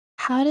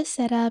how to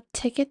set up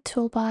Ticket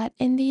Toolbot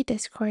in the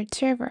Discord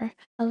server.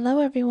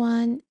 Hello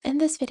everyone. In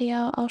this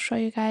video, I'll show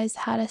you guys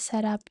how to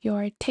set up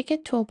your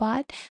Ticket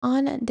Toolbot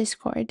on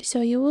Discord.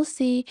 So you will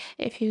see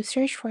if you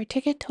search for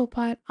Ticket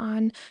Toolbot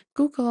on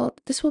Google,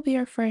 this will be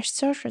your first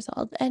search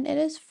result, and it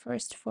is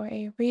first for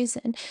a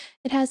reason.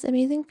 It has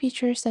amazing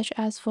features such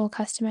as full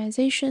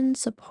customization,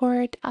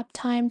 support,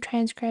 uptime,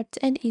 transcripts,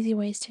 and easy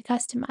ways to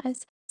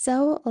customize.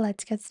 So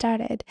let's get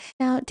started.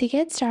 Now, to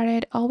get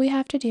started, all we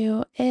have to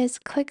do is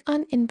click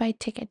on Invite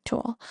Ticket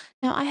tool.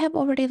 Now, I have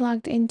already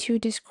logged into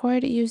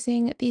Discord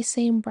using the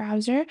same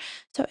browser,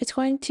 so it's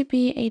going to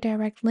be a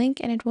direct link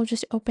and it will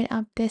just open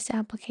up this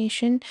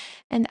application,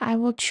 and I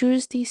will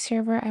choose the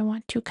server I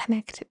want to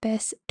connect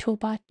this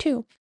toolbot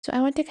to. So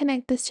I want to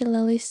connect this to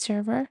Lily's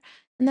server,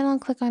 and then I'll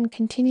click on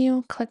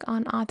Continue, click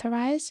on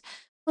Authorize.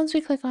 Once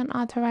we click on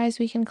Authorize,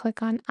 we can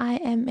click on I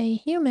am a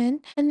human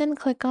and then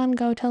click on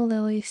Go to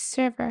Lily's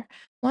server.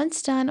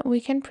 Once done,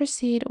 we can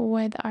proceed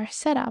with our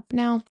setup.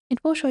 Now,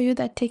 it will show you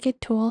that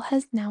Ticket Tool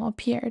has now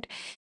appeared.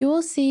 You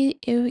will see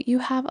you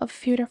have a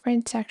few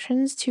different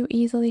sections to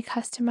easily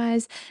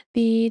customize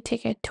the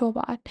Ticket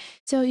Toolbot.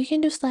 So you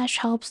can do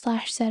 /help,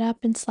 /setup,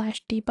 and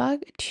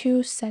 /debug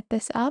to set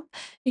this up.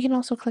 You can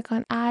also click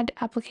on Add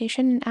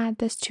Application and add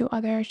this to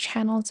other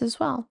channels as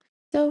well.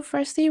 So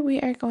firstly, we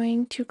are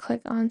going to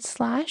click on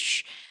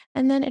 /,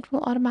 and then it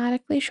will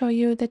automatically show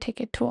you the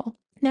ticket tool.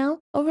 Now,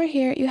 over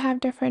here, you have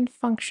different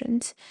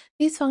functions.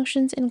 These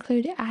functions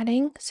include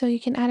adding, so you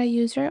can add a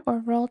user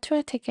or role to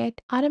a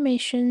ticket,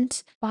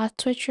 automations,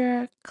 bot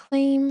switcher,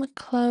 claim,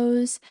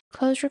 close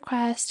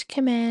request,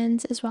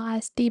 commands, as well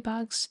as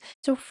debugs.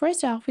 So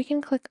first off, we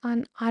can click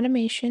on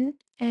automation.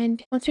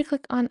 And once we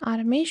click on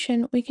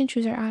automation, we can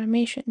choose our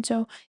automation.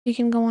 So you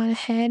can go on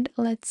ahead.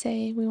 Let's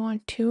say we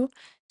want to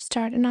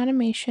start an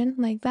automation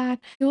like that.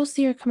 You will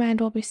see your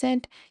command will be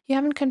sent. You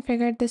haven't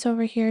configured this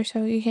over here,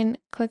 so you can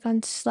click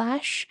on /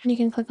 and you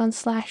can click on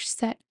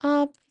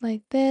 /setup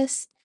like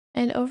this.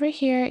 And over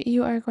here,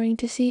 you are going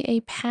to see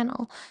a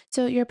panel.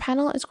 So your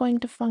panel is going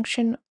to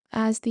function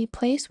as the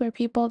place where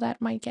people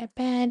that might get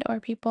banned or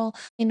people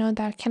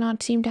that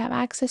cannot seem to have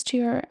access to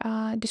your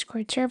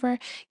Discord server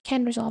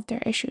can resolve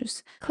their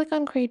issues. Click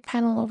on create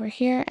panel over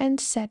here and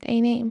set a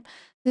name.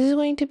 This is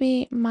going to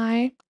be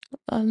my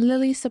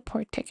Lily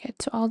support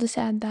ticket. So I'll just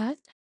add that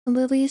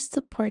Lily's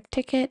support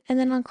ticket, and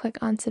then I'll click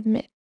on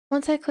submit.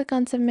 Once I click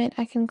on submit,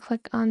 I can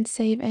click on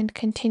save and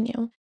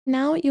continue.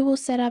 Now you will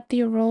set up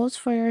the roles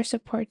for your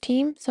support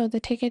team. So the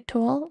ticket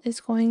tool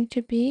is going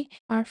to be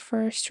our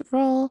first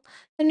role.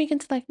 Then we can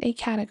select a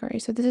category.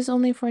 So this is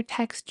only for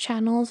text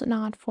channels,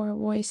 not for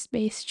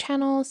voice-based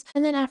channels.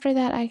 And then after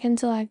that, I can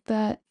select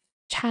the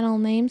channel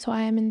name. So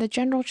I am in the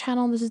general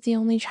channel. This is the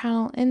only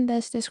channel in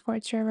this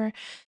Discord server.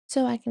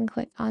 So I can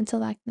click on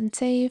select and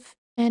save.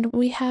 And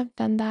we have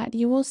done that.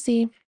 You will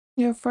see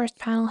your first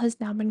panel has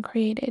now been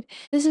created.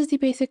 This is the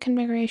basic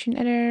configuration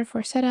editor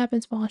for setup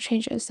and small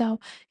changes. So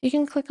you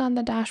can click on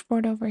the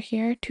dashboard over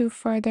here to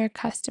further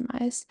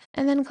customize,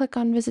 and then click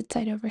on visit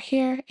site over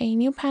here. A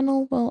new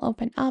panel will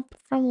open up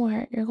from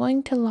where you're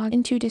going to log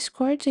into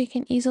Discord so you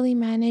can easily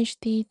manage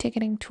the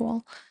ticketing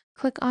tool.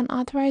 Click on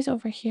authorize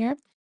over here.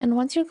 And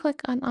once you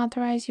click on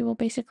authorize, you will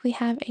basically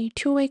have a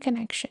two-way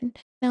connection.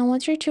 Now,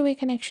 once your two-way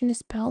connection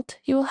is built,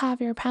 you will have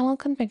your panel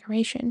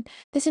configuration.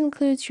 This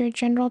includes your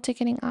general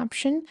ticketing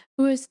option,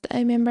 who is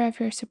a member of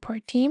your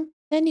support team.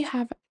 Then you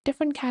have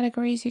different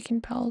categories you can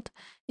build.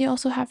 You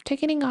also have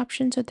ticketing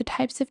options with the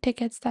types of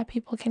tickets that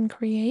people can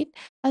create,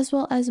 as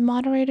well as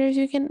moderators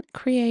you can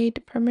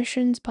create,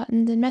 permissions,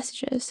 buttons, and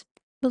messages.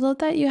 Below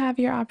that, you have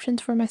your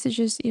options for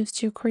messages used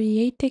to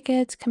create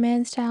tickets,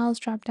 command styles,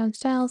 drop-down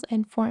styles,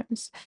 and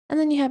forms. And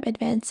then you have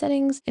advanced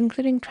settings,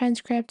 including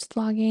transcripts,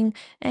 logging,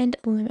 and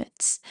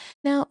limits.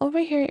 Now, over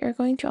here, you're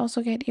going to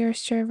also get your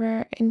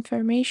server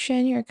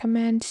information, your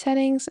command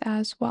settings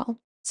as well.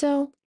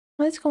 So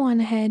let's go on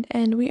ahead,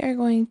 and we are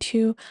going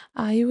to,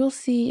 you will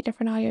see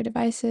different audio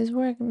devices.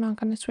 We're not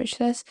going to switch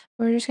this.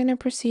 We're just going to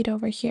proceed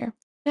over here.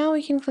 Now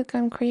we can click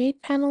on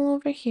create panel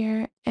over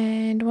here,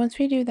 and once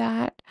we do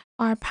that,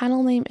 our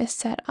panel name is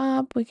set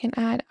up. We can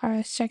add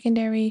our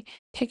secondary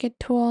ticket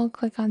tool,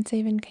 click on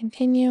save and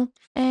continue,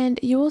 and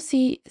you will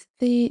see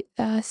the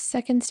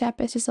second step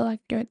is to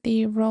select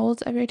the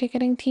roles of your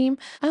ticketing team.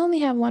 I only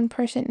have one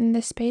person in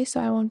this space,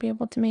 so I won't be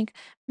able to make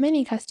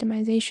many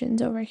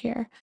customizations over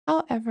here.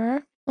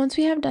 However, once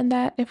we have done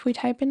that, if we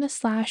type in a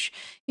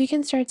 / you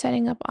can start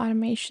setting up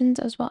automations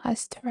as well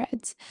as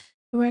threads.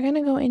 We're going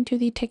to go into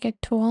the ticket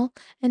tool,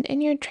 and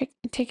in your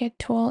ticket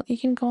tool, you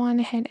can go on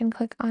ahead and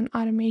click on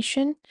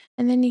automation,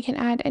 and then you can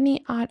add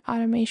any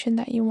automation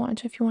that you want.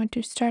 So if you want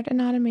to start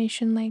an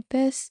automation like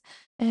this,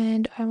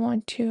 and I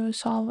want to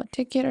solve a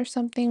ticket or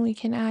something, we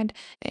can add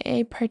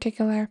a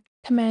particular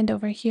command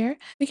over here.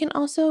 We can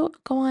also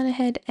go on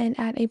ahead and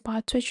add a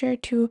bot switcher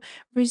to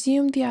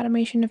resume the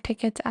automation of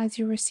tickets as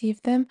you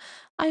receive them.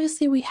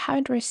 Obviously, we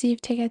haven't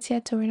received tickets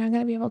yet, so we're not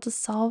going to be able to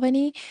solve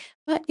any,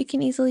 but you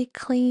can easily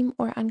claim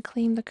or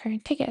unclaim the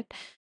current ticket.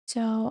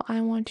 So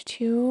I want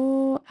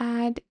to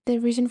add the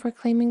reason for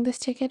claiming this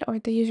ticket or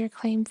the user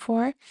claim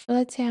for. So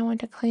let's say I want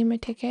to claim a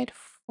ticket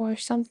for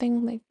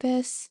something like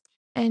this.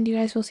 And you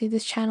guys will see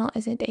this channel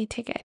isn't a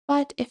ticket.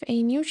 But if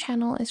a new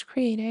channel is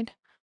created,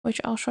 which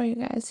I'll show you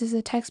guys, this is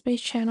a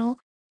text-based channel,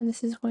 and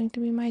this is going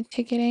to be my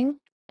ticketing.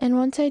 And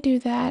once I do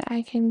that,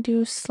 I can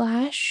do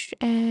slash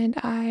and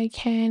I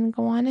can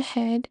go on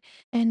ahead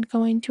and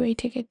go into a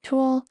ticket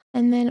tool,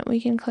 and then we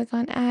can click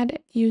on add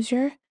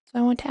user. So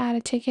I want to add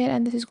a ticket,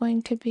 and this is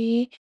going to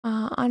be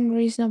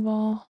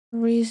reasonable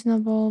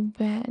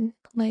ban,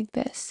 like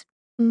this,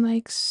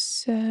 like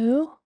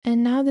so.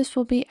 And now this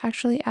will be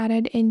actually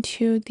added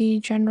into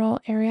the general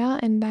area,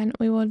 and then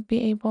we will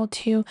be able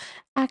to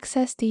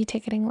access the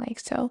ticketing like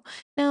so.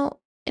 Now,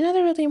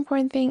 another really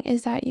important thing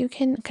is that you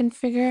can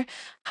configure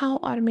how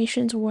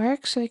automations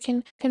work. So you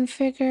can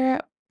configure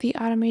the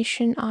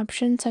automation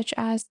options, such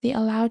as the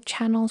allowed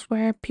channels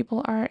where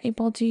people are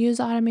able to use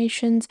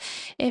automations.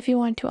 If you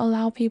want to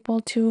allow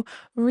people to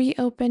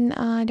reopen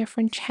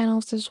different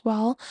channels as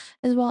well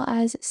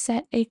as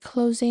set a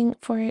closing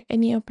for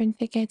any open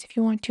tickets. If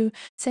you want to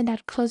send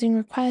out closing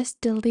requests,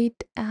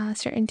 delete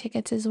certain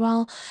tickets as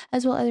well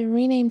as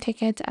rename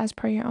tickets as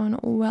per your own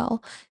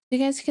will. You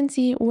guys can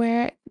see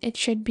where it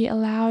should be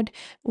allowed,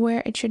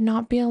 where it should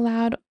not be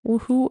allowed,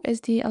 who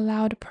is the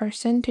allowed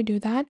person to do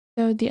that.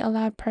 So the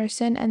allowed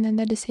person and then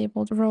the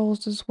disabled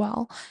roles as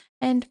well.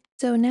 And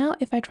so now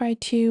if I try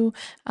to,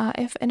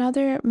 if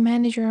another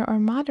manager or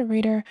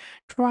moderator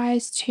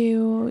tries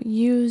to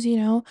use,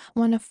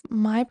 one of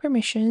my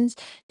permissions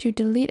to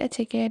delete a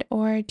ticket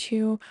or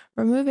to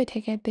remove a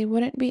ticket, they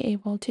wouldn't be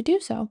able to do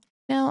so.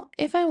 Now,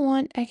 if I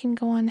want, I can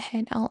go on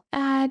ahead, I'll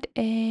add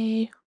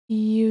a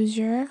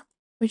user,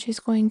 which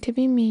is going to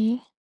be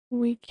me.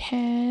 We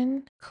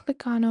can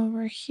click on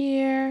over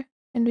here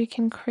and we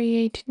can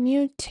create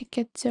new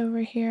tickets over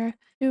here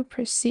to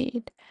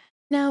proceed.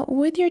 Now,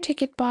 with your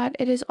ticket bot,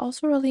 it is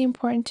also really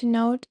important to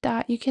note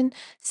that you can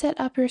set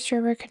up your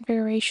server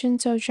configuration.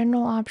 So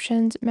general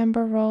options,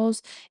 member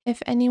roles,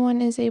 if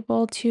anyone is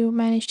able to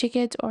manage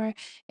tickets or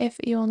if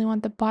you only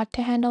want the bot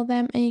to handle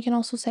them. And you can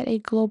also set a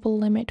global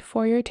limit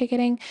for your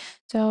ticketing,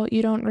 so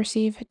you don't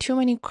receive too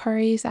many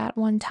queries at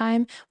one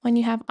time when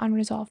you have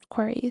unresolved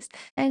queries.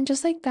 And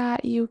just like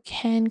that, you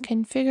can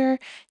configure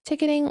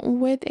ticketing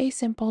with a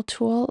simple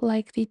tool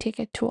like the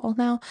ticket tool.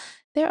 Now,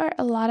 there are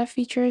a lot of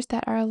features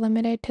that are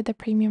limited to the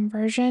premium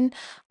version.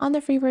 On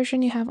the free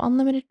version, you have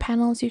unlimited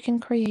panels you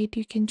can create.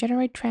 You can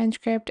generate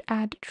transcript,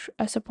 add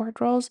support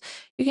roles.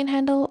 You can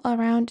handle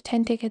around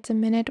 10 tickets a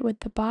minute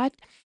with the bot.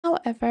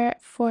 However,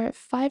 for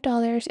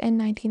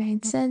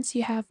 $5.99,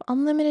 you have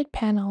unlimited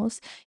panels.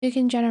 You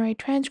can generate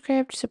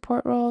transcript,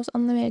 support roles,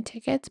 unlimited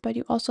tickets, but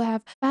you also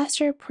have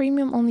faster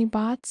premium-only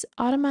bots,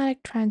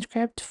 automatic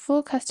transcript,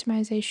 full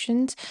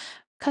customizations,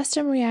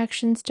 custom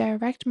reactions,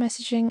 direct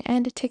messaging,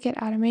 and ticket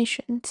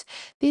automations.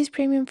 These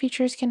premium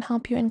features can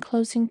help you in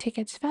closing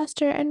tickets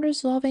faster and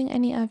resolving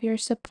any of your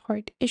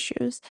support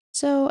issues.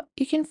 So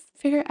you can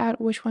figure out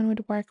which one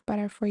would work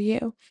better for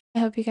you. I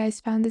hope you guys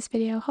found this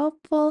video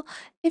helpful.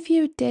 If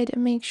you did,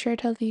 make sure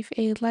to leave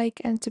a like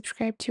and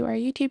subscribe to our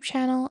YouTube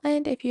channel.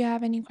 And if you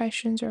have any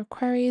questions or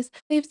queries,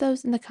 leave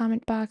those in the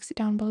comment box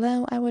down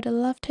below. I would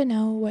love to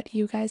know what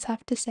you guys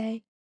have to say.